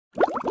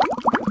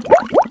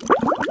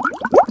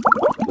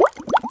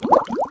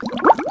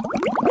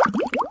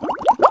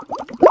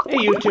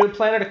YouTube,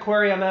 Planet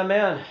Aquarium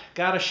MN.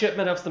 Got a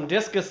shipment of some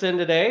discus in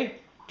today.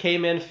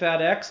 Came in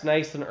FedEx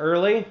nice and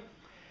early.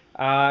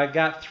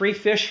 Got 3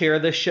 fish here.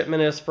 This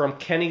shipment is from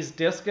Kenny's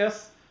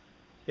Discus.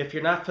 If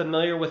you're not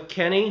familiar with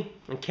Kenny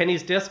and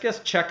Kenny's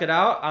Discus, check it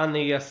out on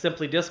the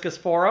Simply Discus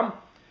forum.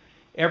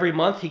 Every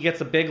month he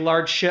gets a big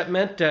large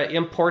shipment,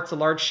 imports a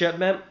large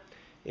shipment,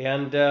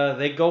 and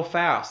they go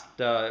fast.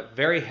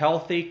 Very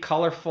healthy,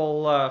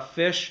 colorful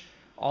fish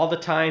all the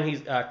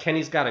time.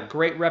 Kenny's got a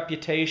great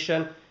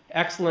reputation,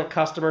 excellent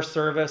customer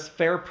service,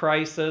 fair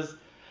prices.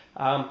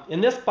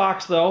 In this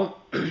box though,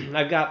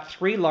 I've got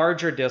 3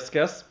 larger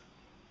discus.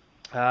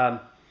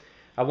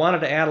 I wanted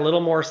to add a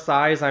little more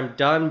size. I'm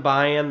done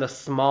buying the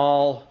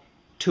small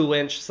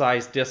 2-inch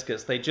size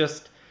discus.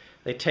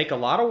 They take a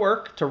lot of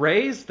work to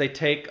raise. They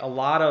take a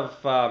lot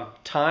of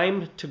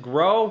time to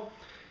grow,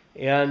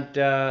 and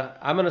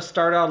I'm going to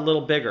start out a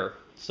little bigger.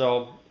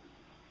 So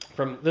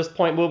from this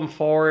point moving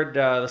forward,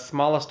 the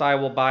smallest I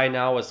will buy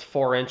now is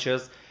 4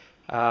 inches.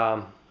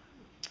 And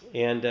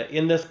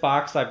in this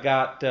box I've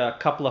got a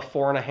couple of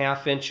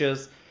 4.5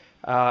 inches,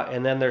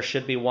 and then there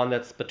should be one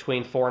that's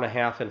between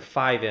 4.5 and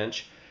 5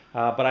 inch.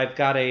 But I've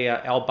got a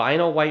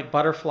albino white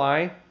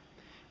butterfly,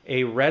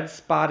 a red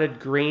spotted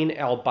green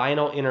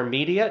albino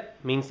intermediate,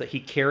 means that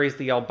he carries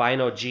the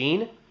albino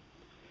gene,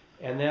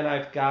 and then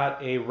I've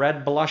got a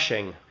red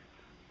blushing.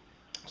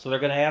 So they're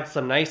going to add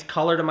some nice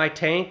color to my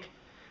tank.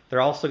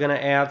 They're also going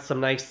to add some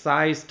nice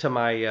size to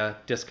my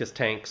discus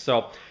tank.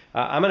 So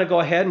I'm going to go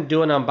ahead and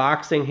do an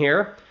unboxing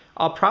here.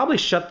 I'll probably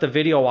shut the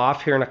video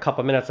off here in a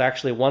couple minutes,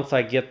 actually, once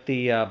I get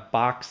the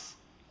box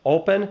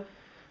open,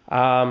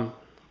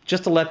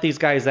 just to let these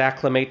guys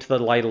acclimate to the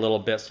light a little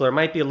bit. So there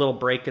might be a little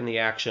break in the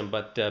action,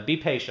 but be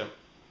patient.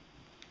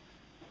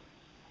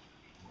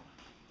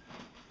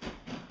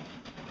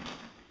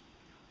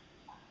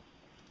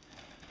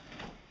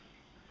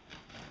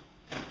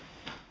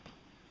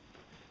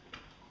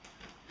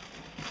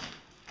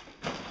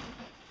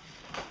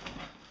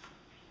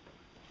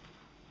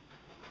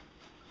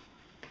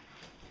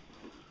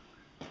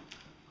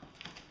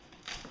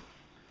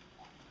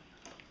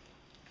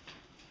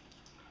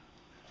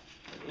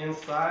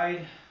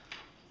 Inside,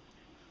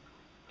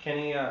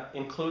 Kenny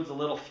includes a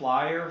little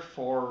flyer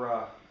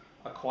for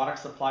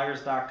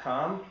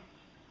aquaticsuppliers.com.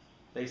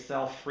 They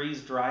sell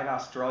freeze-dried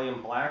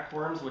Australian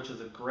blackworms, which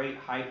is a great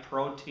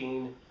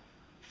high-protein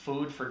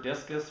food for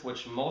discus,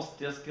 which most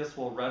discus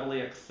will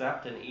readily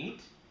accept and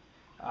eat.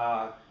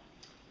 The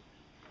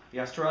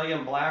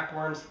Australian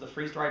blackworms, the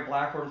freeze-dried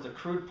blackworms, the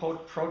crude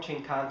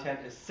protein content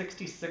is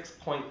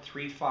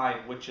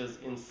 66.35, which is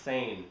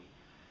insane.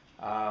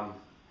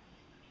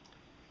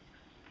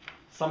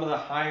 Some of the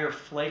higher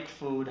flake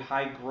food,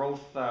 high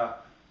growth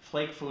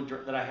flake food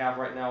that I have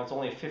right now, it's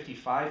only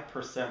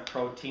 55%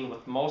 protein,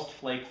 with most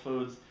flake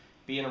foods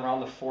being around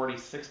the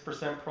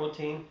 46%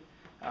 protein.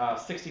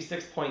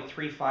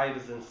 66.35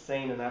 is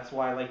insane, and that's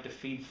why I like to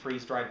feed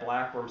freeze-dried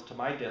blackworms to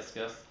my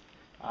discus.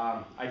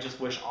 I just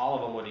wish all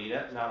of them would eat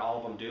it. Not all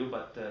of them do,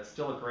 but it's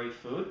still a great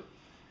food.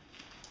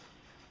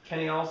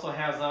 Kenny also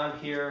has on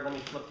here, let me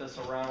flip this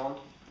around,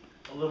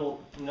 a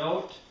little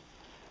note.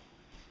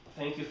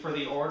 Thank you for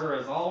the order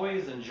as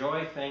always.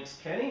 Enjoy. Thanks,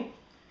 Kenny.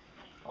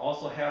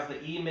 Also has the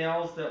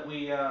emails that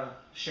we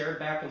shared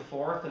back and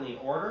forth in the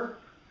order,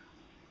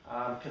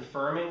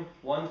 confirming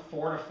 1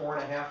 4 to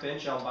 4.5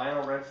 inch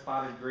albino red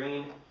spotted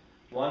green,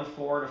 1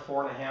 4 to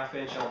 4.5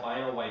 inch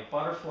albino white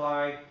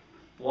butterfly,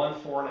 1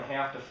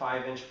 4.5 to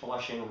 5 inch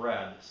blushing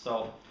red.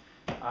 So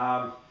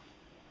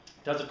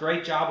does a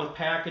great job with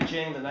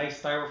packaging. The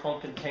nice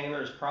styrofoam container.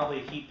 There's probably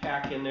a heat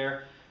pack in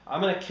there. I'm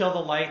going to kill the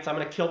lights, I'm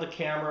going to kill the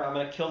camera, I'm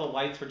going to kill the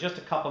lights for just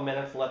a couple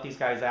minutes and let these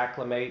guys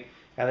acclimate,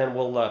 and then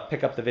we'll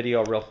pick up the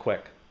video real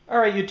quick.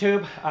 Alright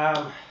YouTube,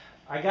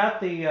 I got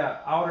the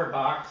outer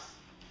box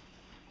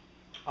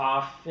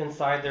off.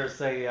 Inside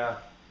there's a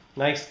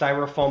nice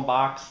styrofoam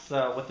box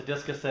with the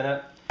discus in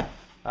it.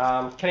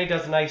 Kenny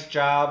does a nice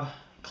job,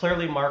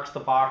 clearly marks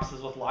the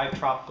boxes with live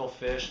tropical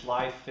fish,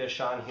 live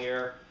fish on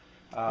here,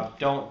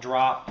 don't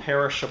drop,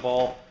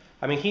 perishable.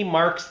 I mean, he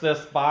marks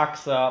this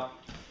box up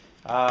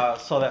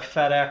so that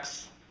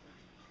FedEx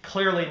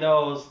clearly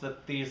knows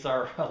that these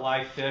are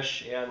live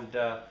fish and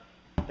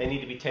they need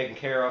to be taken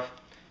care of.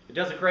 It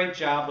does a great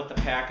job with the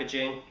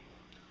packaging.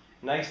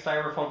 Nice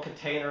styrofoam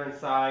container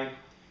inside.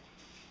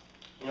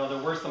 You know,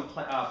 there were some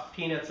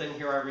peanuts in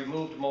here. I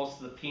removed most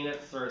of the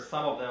peanuts, or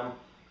some of them,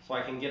 so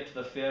I can get to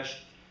the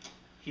fish.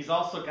 He's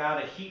also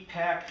got a heat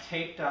pack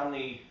taped on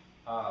the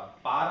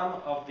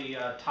bottom of the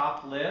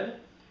top lid,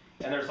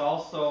 and there's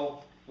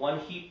also 1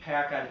 heat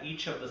pack on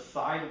each of the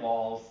side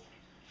walls,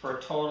 for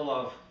a total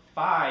of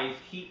 5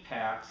 heat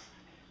packs.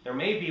 There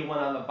may be one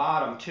on the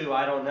bottom too,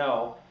 I don't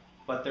know,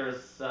 but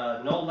there's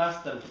no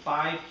less than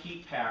 5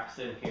 heat packs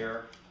in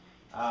here,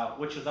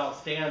 which is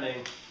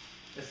outstanding,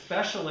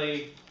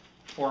 especially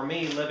for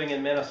me living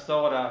in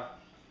Minnesota.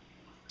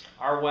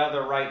 Our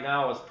weather right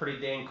now is pretty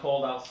dang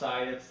cold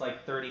outside. It's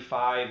like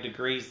 35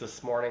 degrees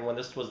this morning. When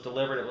this was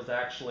delivered, it was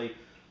actually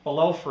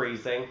below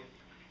freezing,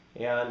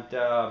 and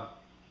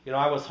You know,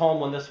 I was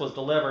home when this was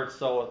delivered,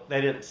 so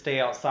they didn't stay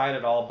outside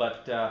at all,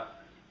 but,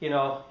 you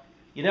know,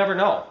 you never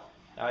know.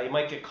 You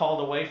might get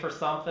called away for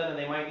something, and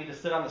they might need to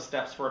sit on the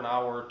steps for an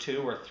hour or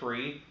 2 or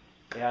 3.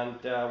 And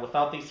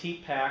without these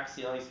heat packs,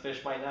 you know, these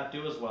fish might not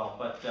do as well.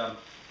 But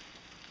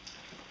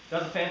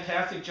does a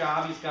fantastic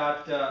job. He's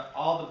got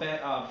all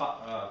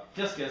the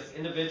discus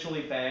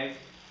individually bagged,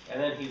 and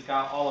then he's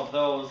got all of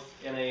those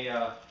in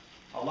a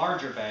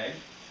larger bag.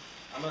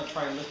 I'm going to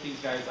try and lift these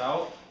guys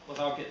out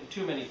without getting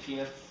too many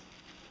peanuts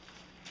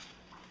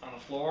on the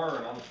floor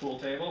and on the pool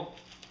table.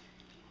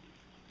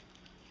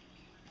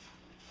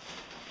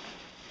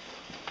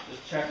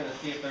 Just checking to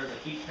see if there's a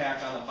heat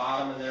pack on the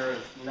bottom, and there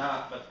is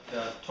not, but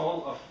a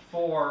total of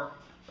 5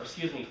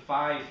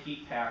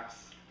 heat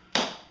packs.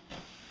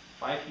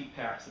 5 heat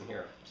packs in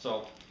here.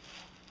 So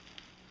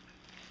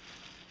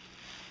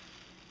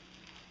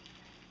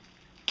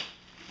okay,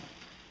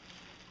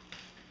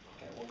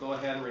 we'll go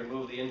ahead and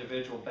remove the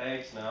individual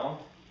bags now.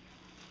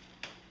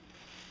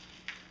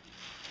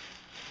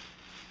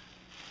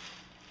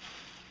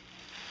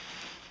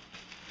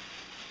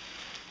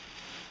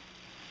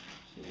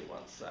 Give me 1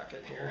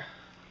 second here.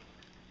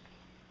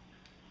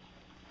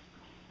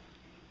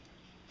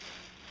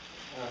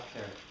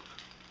 Okay.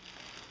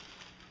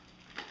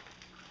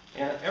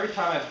 And every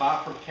time I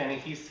bought from Kenny,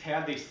 he's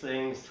had these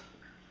things.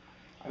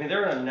 I mean,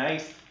 they're in a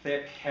nice,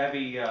 thick,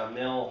 heavy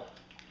mill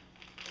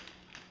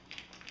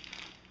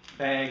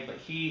bag, but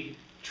he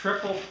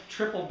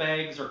triple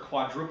bags or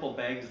quadruple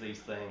bags these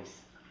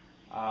things.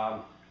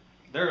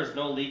 There is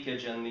no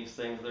leakage in these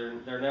things.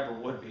 There never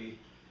would be.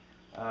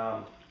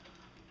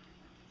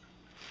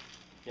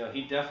 You know,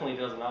 he definitely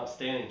does an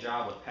outstanding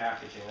job with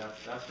packaging.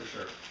 That's for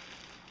sure.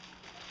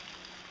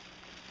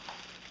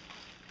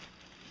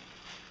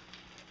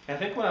 I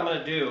think what I'm going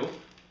to do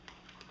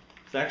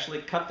is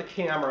actually cut the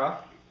camera,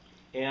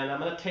 and I'm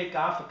going to take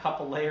off a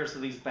couple layers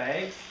of these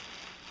bags,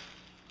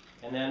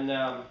 and then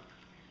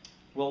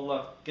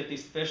we'll get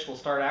these fish, we'll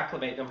start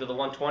acclimating them to the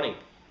 120.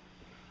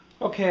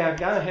 Okay, I've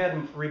gone ahead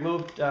and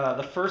removed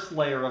the first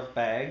layer of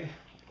bag.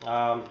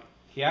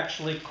 He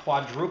actually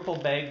quadruple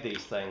bagged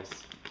these things,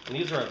 and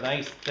these are a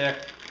nice thick,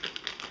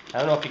 I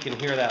don't know if you can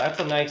hear that, that's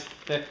a nice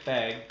thick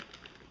bag.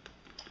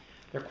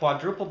 They're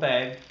quadruple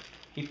bagged.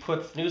 He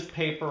puts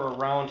newspaper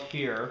around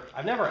here.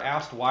 I've never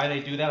asked why they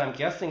do that. I'm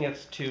guessing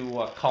it's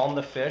to calm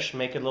the fish,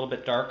 make it a little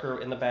bit darker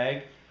in the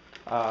bag.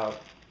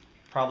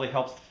 Probably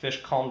helps the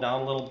fish calm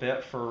down a little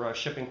bit for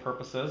shipping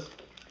purposes.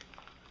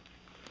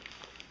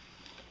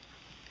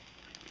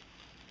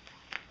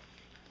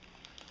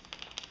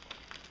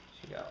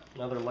 So you got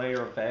another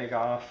layer of bag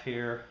off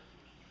here.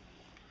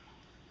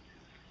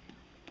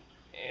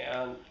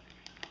 And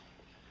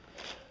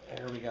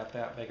there we got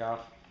that bag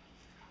off.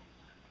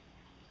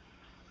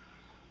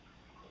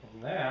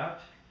 And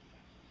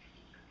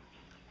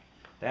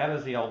that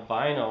is the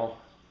albino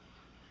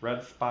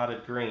red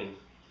spotted green.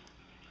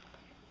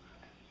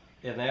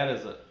 And that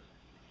is a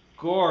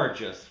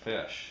gorgeous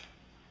fish.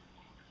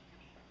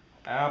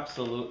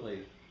 Absolutely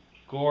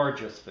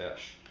gorgeous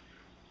fish.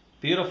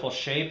 Beautiful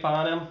shape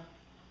on him.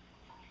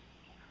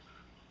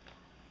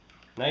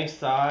 Nice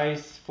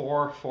size,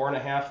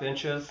 4.5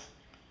 inches.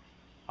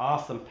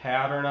 Awesome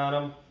pattern on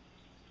him.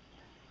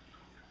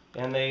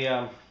 And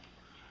they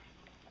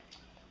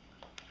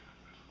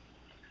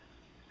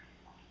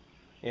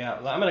yeah,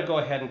 I'm going to go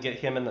ahead and get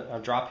him in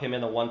drop him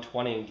in the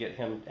 120 and get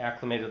him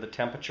acclimated to the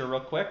temperature real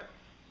quick.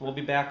 We'll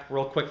be back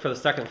real quick for the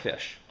second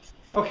fish.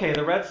 Okay,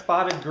 the red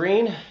spotted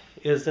green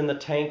is in the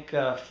tank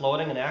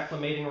floating and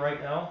acclimating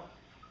right now.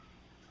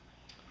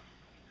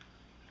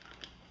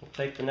 We'll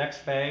take the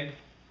next bag.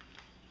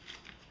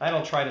 I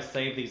don't try to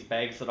save these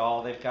bags at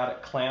all. They've got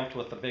it clamped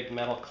with a big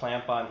metal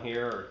clamp on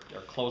here,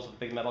 or closed with a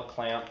big metal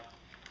clamp.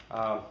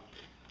 You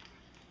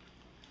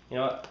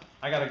know what?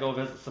 I got to go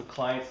visit some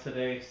clients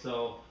today,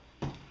 so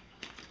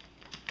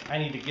I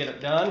need to get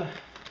it done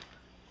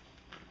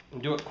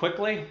and do it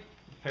quickly.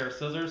 A pair of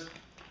scissors.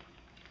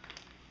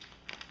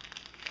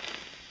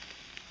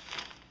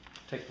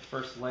 Take the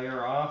first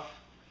layer off.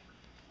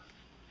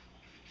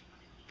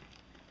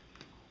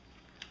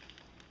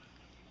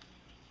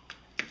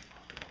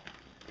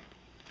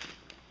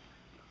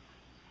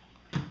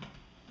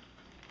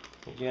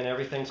 Again,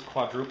 everything's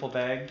quadruple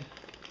bagged.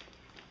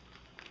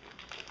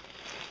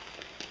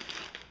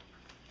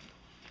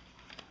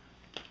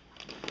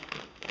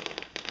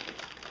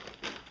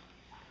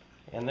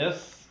 And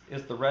this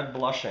is the red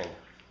blushing.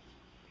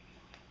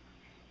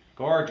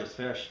 Gorgeous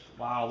fish.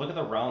 Wow, look at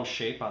the round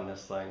shape on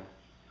this thing.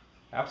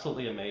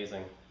 Absolutely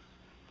amazing.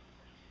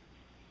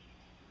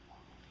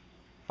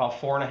 About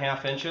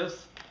 4.5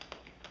 inches.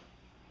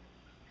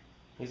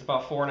 He's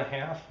about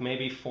 4.5,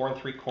 maybe 4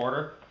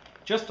 3/4.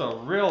 Just a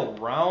real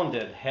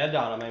rounded head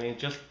on him. I mean,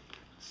 just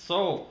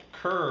so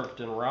curved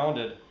and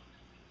rounded.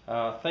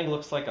 Thing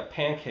looks like a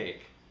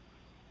pancake.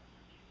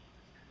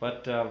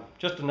 But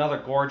just another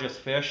gorgeous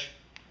fish.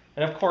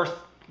 And of course,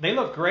 they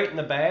look great in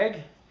the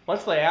bag.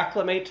 Once they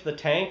acclimate to the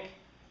tank,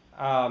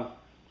 they're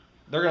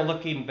going to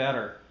look even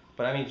better.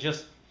 But I mean,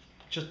 just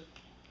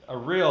a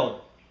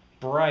real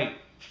bright,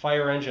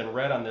 fire engine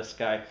red on this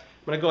guy.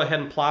 I'm going to go ahead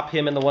and plop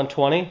him in the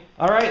 120.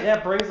 All right,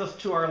 that brings us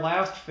to our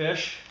last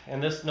fish,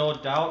 and this no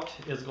doubt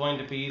is going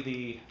to be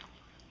the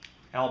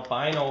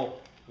albino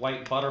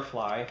white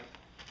butterfly.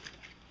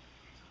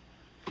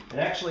 And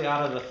actually,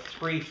 out of the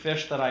 3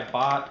 fish that I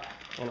bought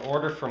and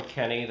ordered from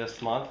Kenny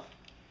this month,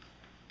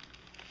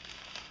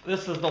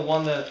 this is the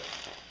one that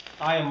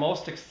I am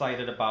most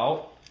excited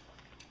about.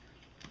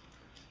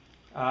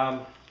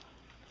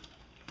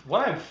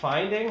 What I'm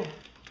finding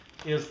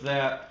is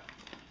that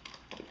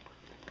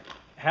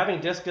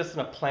having Discus in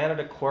a planted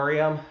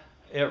aquarium,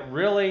 it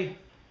really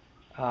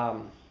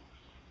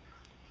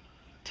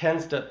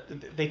tend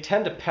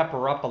to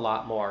pepper up a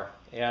lot more.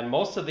 And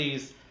most of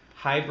these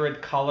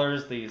hybrid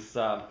colors, these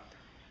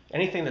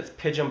anything that's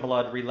pigeon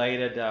blood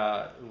related,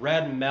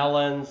 red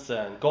melons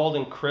and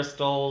golden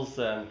crystals,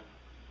 and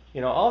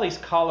all these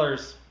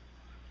colors,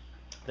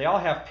 they all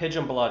have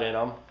pigeon blood in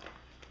them,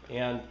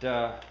 and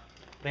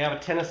they have a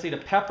tendency to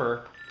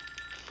pepper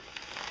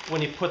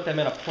when you put them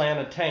in a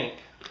planted tank.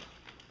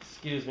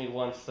 Excuse me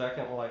 1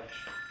 second while I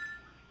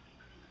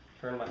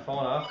turn my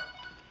phone off.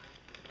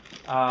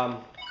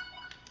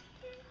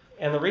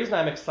 And the reason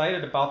I'm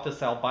excited about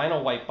this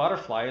albino white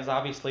butterfly is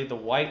obviously the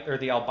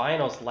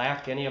albinos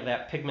lack any of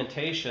that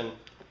pigmentation,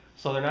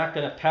 so they're not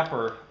going to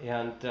pepper,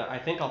 and I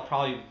think I'll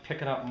probably be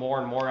picking up more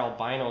and more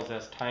albinos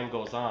as time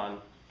goes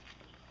on.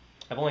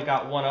 I've only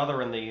got one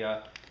other in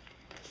the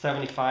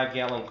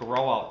 75-gallon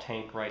grow-out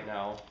tank right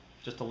now,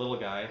 just a little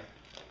guy.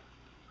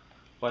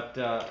 But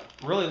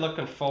really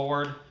looking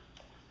forward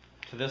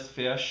to this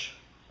fish.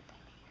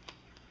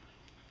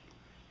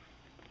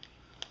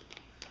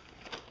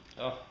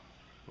 Oh,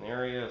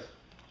 there he is.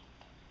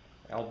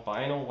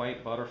 Albino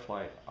white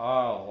butterfly.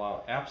 Oh,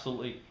 wow.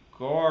 Absolutely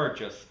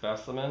gorgeous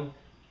specimen.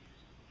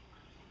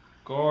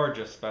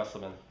 Gorgeous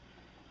specimen.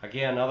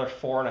 Again, another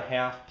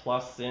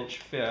 4.5+ inch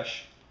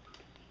fish.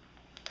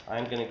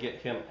 I'm going to get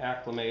him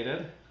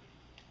acclimated.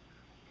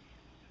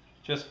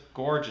 Just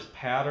gorgeous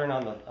pattern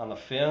on the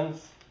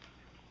fins.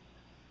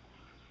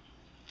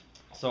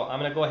 So I'm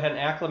going to go ahead and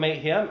acclimate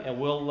him, and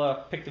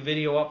we'll pick the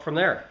video up from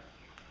there.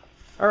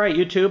 All right,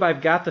 YouTube,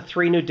 I've got the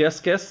 3 new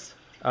Discus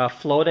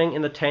floating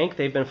in the tank.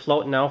 They've been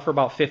floating now for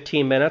about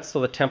 15 minutes,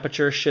 so the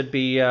temperature should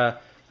be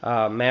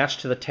matched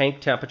to the tank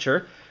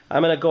temperature.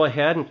 I'm going to go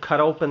ahead and cut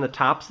open the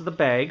tops of the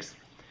bags,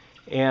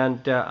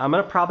 and I'm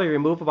going to probably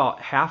remove about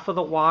half of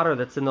the water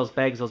that's in those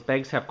bags. Those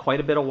bags have quite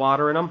a bit of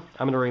water in them.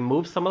 I'm going to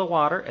remove some of the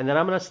water, and then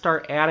I'm going to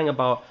start adding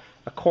about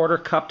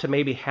 1/4 cup to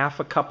maybe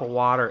 1/2 cup of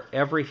water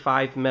every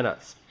 5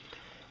 minutes.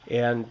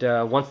 And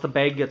once the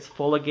bag gets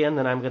full again,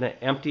 then I'm going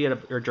to empty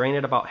it or drain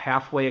it about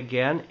halfway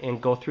again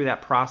and go through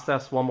that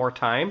process one more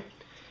time.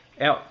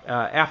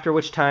 After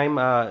which time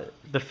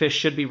the fish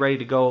should be ready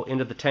to go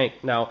into the tank.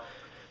 Now,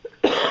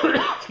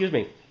 excuse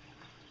me,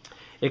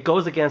 it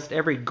goes against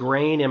every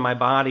grain in my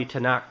body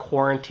to not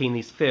quarantine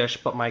these fish,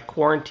 but my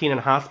quarantine and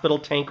hospital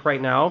tank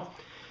right now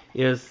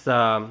is,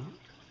 I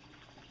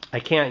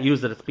can't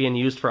use it. It's being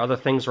used for other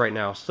things right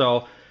now.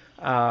 So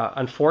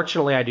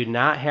unfortunately, I do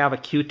not have a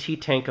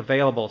QT tank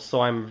available,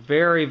 so I'm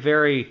very,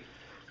 very,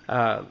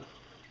 I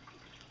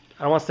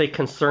don't want to say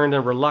concerned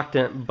and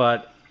reluctant,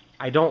 but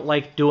I don't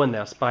like doing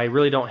this, but I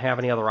really don't have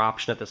any other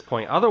option at this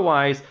point.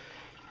 Otherwise,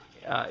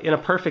 in a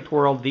perfect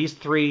world, these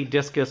 3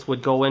 Discus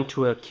would go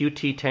into a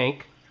QT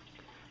tank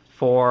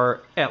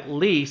for at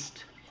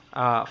least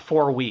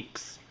 4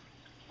 weeks.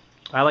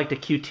 I like to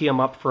QT them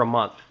up for a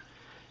month,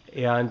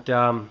 and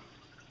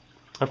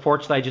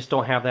unfortunately, I just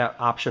don't have that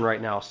option right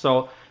now.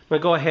 So I'm going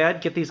to go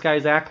ahead, get these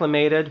guys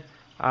acclimated,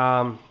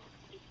 and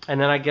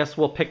then I guess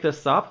we'll pick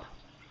this up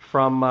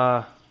from,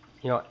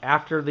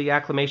 after the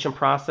acclimation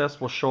process.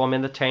 We'll show them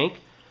in the tank.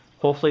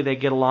 Hopefully they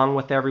get along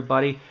with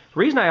everybody. The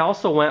reason I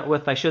also went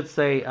with, I should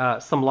say,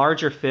 some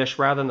larger fish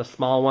rather than the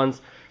small ones.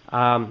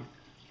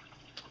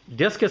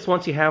 Discus,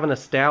 once you have an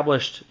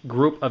established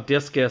group of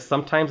Discus,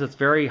 sometimes it's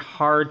very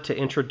hard to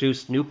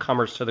introduce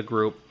newcomers to the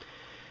group,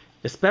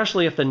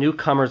 especially if the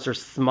newcomers are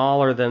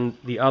smaller than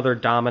the other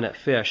dominant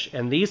fish.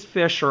 And these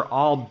fish are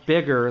all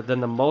bigger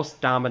than the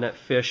most dominant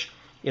fish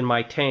in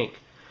my tank.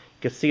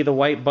 You can see the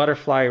white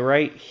butterfly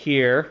right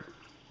here,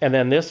 and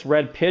then this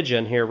red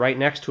pigeon here right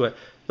next to it.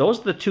 Those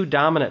are the 2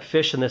 dominant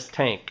fish in this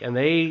tank, and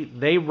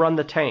they run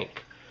the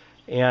tank.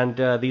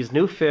 And these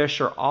new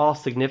fish are all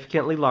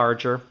significantly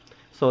larger,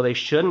 so they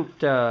shouldn't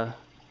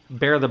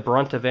bear the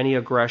brunt of any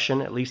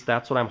aggression. At least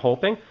that's what I'm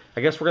hoping.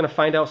 I guess we're going to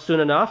find out soon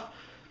enough.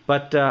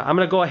 But I'm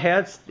going to go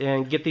ahead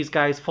and get these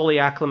guys fully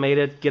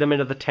acclimated, get them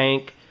into the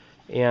tank,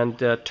 and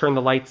turn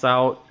the lights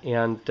out,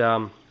 and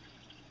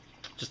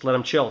just let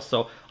them chill.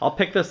 So I'll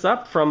pick this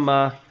up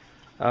from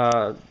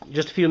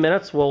just a few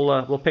minutes.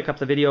 We'll pick up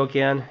the video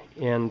again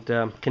and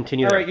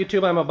continue. All right,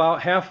 YouTube, I'm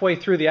about halfway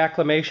through the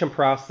acclimation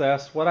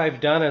process. What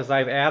I've done is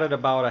I've added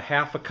about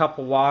 1/2 cup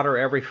of water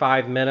every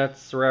 5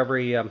 minutes, or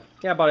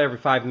about every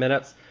 5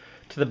 minutes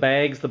to the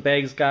bags. The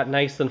bags got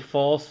nice and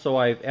full, so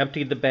I've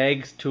emptied the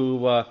bags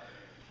to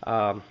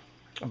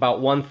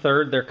about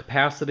 1/3 their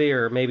capacity,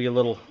 or maybe a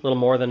little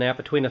more than that,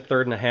 between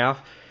 1/3 and 1/2.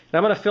 And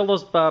I'm going to fill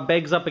those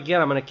bags up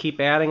again. I'm going to keep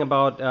adding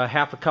about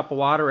half a cup of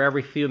water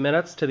every few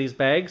minutes to these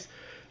bags.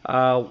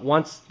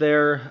 Once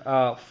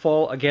they're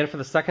full, again for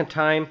the second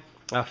time,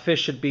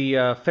 fish should be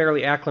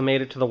fairly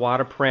acclimated to the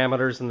water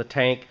parameters in the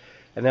tank,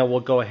 and then we'll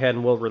go ahead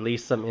and we'll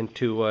release them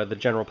into the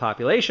general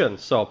population.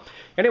 So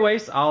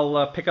anyways,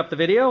 I'll pick up the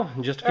video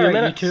in just a few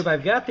minutes. YouTube,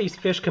 I've got these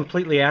fish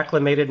completely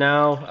acclimated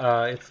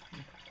now. It's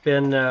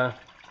been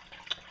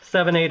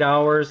 7-8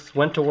 hours,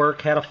 went to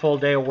work, had a full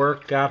day of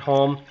work, got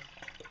home.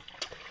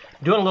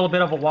 Doing a little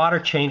bit of a water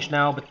change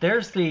now, but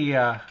there's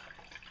the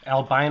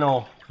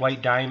albino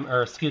white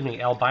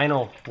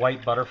albino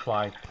white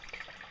butterfly.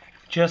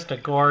 Just a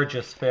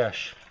gorgeous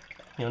fish.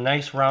 You know,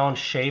 nice round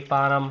shape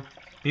on them,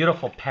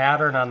 beautiful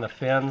pattern on the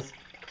fins.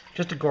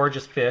 Just a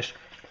gorgeous fish.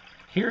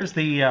 Here's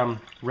the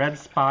red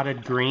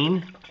spotted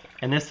green,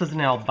 and this is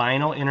an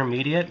albino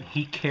intermediate.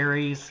 He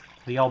carries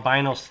the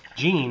albino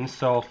gene,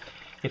 so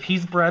if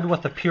he's bred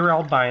with a pure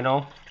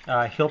albino,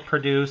 he'll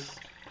produce,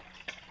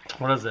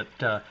 what is it,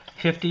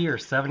 50 or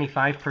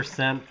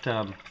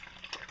 75%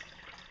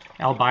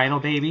 albino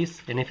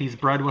babies, and if he's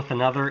bred with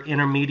another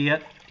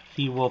intermediate,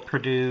 he will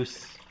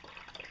produce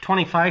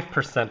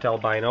 25%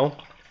 albino.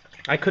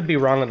 I could be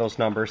wrong on those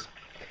numbers.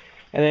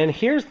 And then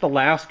here's the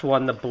last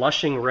one, the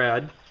blushing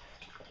red.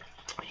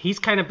 He's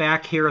kind of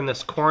back here in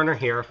this corner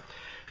here.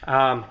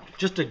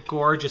 Just a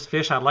gorgeous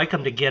fish. I'd like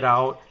him to get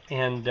out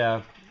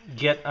and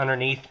get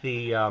underneath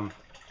the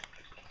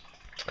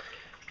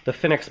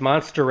Phoenix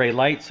Monster Ray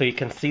light so you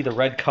can see the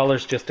red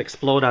colors just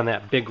explode on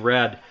that big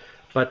red.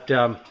 But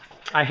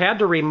I had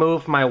to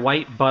remove my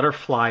white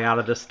butterfly out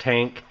of this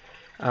tank.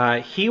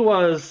 He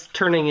was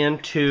turning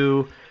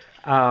into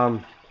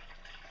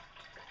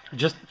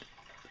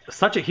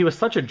he was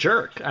such a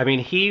jerk. I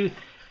mean,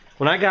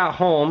 when I got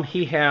home,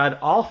 he had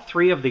all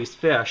three of these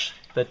fish,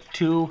 the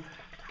two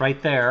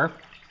right there,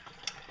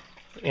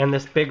 and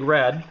this big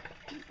red,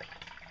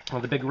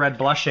 the big red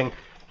blushing.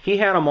 He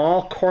had them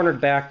all cornered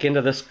back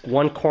into this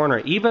one corner.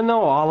 Even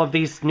though all of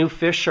these new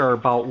fish are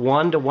about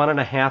 1 to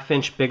 1.5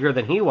 inch bigger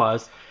than he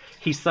was,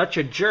 he's such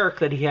a jerk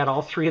that he had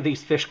all three of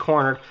these fish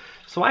cornered.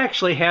 So I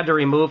actually had to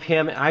remove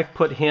him. I've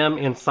put him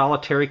in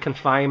solitary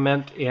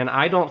confinement, and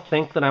I don't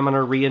think that I'm going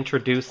to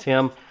reintroduce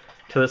him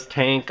to this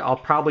tank. I'll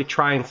probably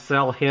try and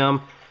sell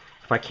him.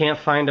 If I can't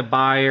find a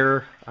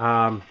buyer,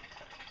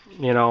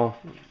 you know,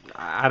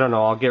 I don't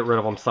know, I'll get rid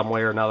of him some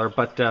way or another,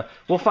 but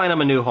we'll find him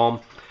a new home.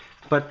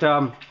 But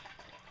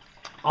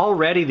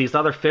already these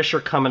other fish are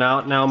coming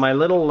out. Now my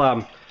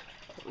little,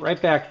 right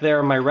back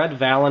there, my red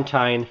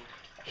Valentine,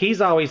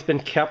 he's always been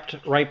kept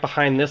right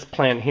behind this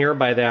plant here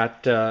by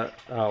that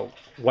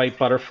white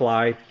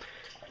butterfly.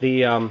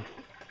 The,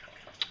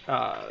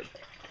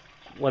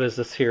 what is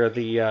this here?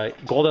 The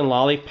golden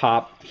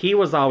lollipop, he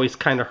was always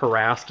kind of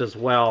harassed as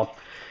well.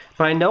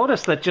 But I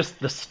noticed that just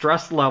the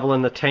stress level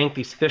in the tank,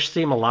 these fish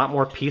seem a lot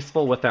more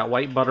peaceful with that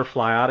white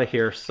butterfly out of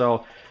here.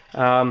 So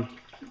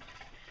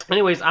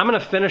anyways, I'm going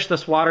to finish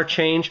this water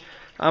change.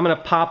 I'm going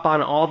to pop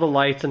on all the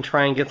lights and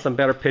try and get some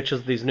better pictures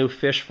of these new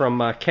fish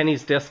from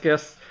Kenny's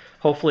Discus.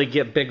 Hopefully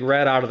get Big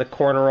Red out of the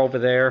corner over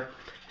there.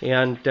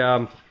 And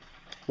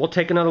we'll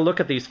take another look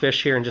at these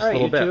fish here in just a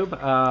little bit.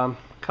 A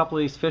couple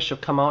of these fish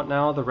have come out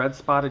now. The red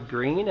spotted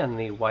green and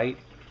the white,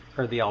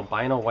 or the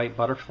albino white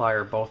butterfly,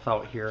 are both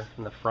out here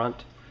in the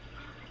front.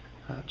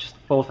 Just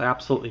both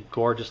absolutely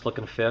gorgeous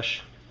looking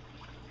fish.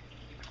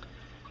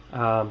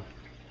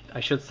 I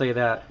should say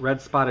that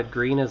red spotted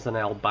green is an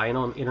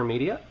albino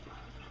intermediate.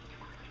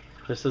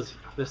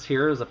 This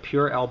here is a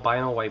pure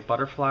albino white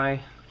butterfly.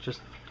 Just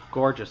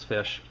gorgeous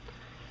fish.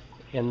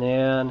 And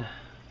then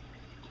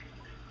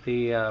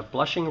the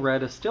blushing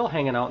red is still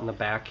hanging out in the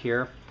back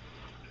here.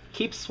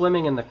 Keeps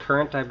swimming in the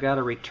current. I've got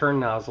a return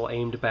nozzle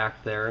aimed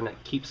back there, and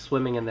it keeps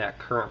swimming in that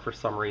current for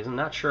some reason.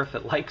 Not sure if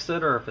it likes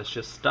it or if it's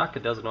just stuck,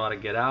 it doesn't know how to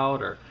get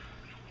out, or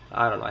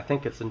I don't know. I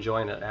think it's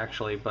enjoying it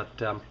actually, but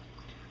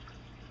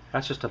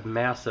that's just a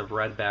massive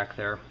red back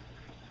there.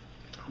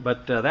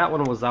 But that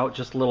one was out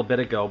just a little bit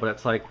ago, but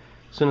it's like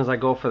as soon as I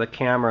go for the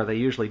camera, they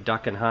usually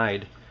duck and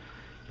hide.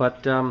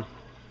 But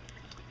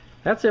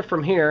that's it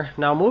from here.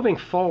 Now moving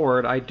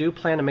forward, I do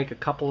plan to make a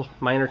couple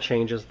minor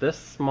changes. This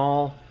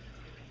small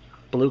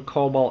blue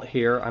cobalt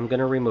here I'm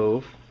going to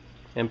remove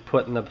and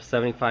put in the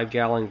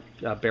 75-gallon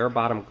bare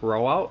bottom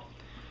grow out.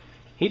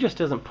 He just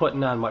isn't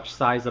putting on much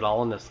size at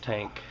all in this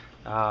tank.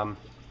 One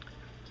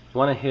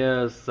of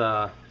his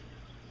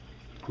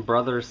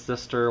brother,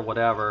 sister,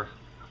 whatever,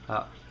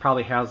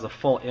 probably has a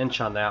full inch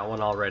on that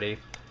one already.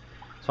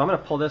 So I'm going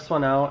to pull this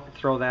one out,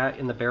 throw that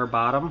in the bare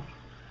bottom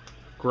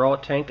grow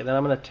out tank, and then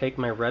I'm going to take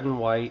my red and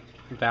white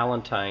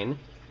Valentine.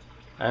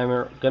 I'm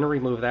going to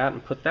remove that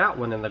and put that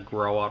one in the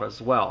grow out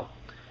as well.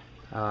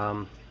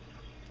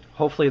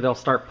 Hopefully they'll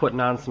start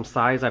putting on some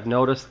size. I've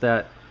noticed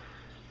that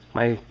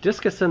my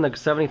Discus in the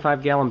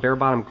 75-gallon bare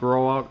bottom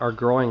grow out are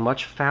growing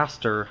much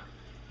faster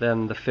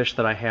than the fish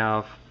that I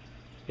have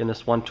in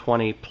this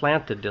 120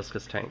 planted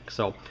Discus tank.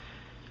 So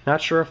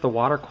not sure if the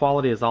water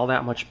quality is all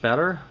that much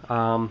better,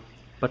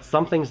 but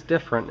something's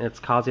different. It's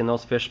causing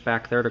those fish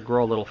back there to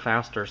grow a little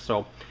faster.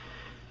 So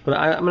But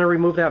I'm going to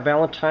remove that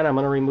Valentine. I'm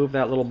going to remove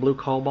that little blue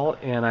cobalt,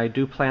 and I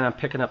do plan on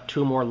picking up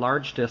 2 more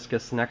large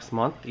discus next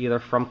month, either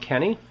from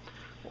Kenny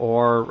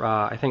or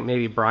I think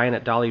maybe Brian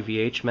at Dolly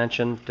VH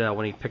mentioned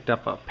when he picked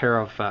up a pair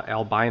of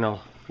albino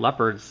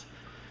leopards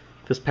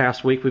this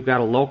past week. We've got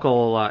a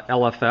local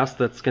LFS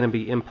that's going to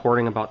be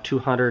importing about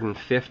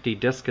 250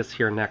 discus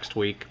here next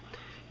week,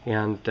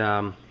 and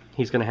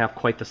he's going to have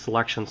quite the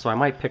selection, so I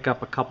might pick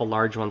up a couple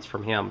large ones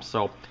from him.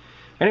 So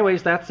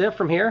anyways, that's it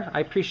from here.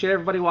 I appreciate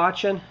everybody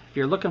watching. If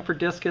you're looking for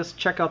discus,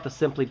 check out the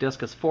Simply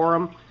Discus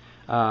forum.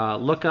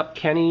 Look up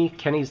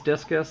Kenny's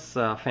Discus.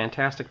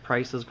 Fantastic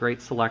prices,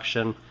 great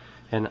selection,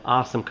 and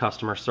awesome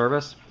customer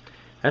service.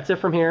 That's it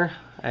from here,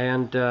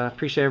 and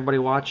appreciate everybody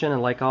watching,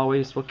 and like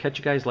always, we'll catch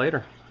you guys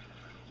later.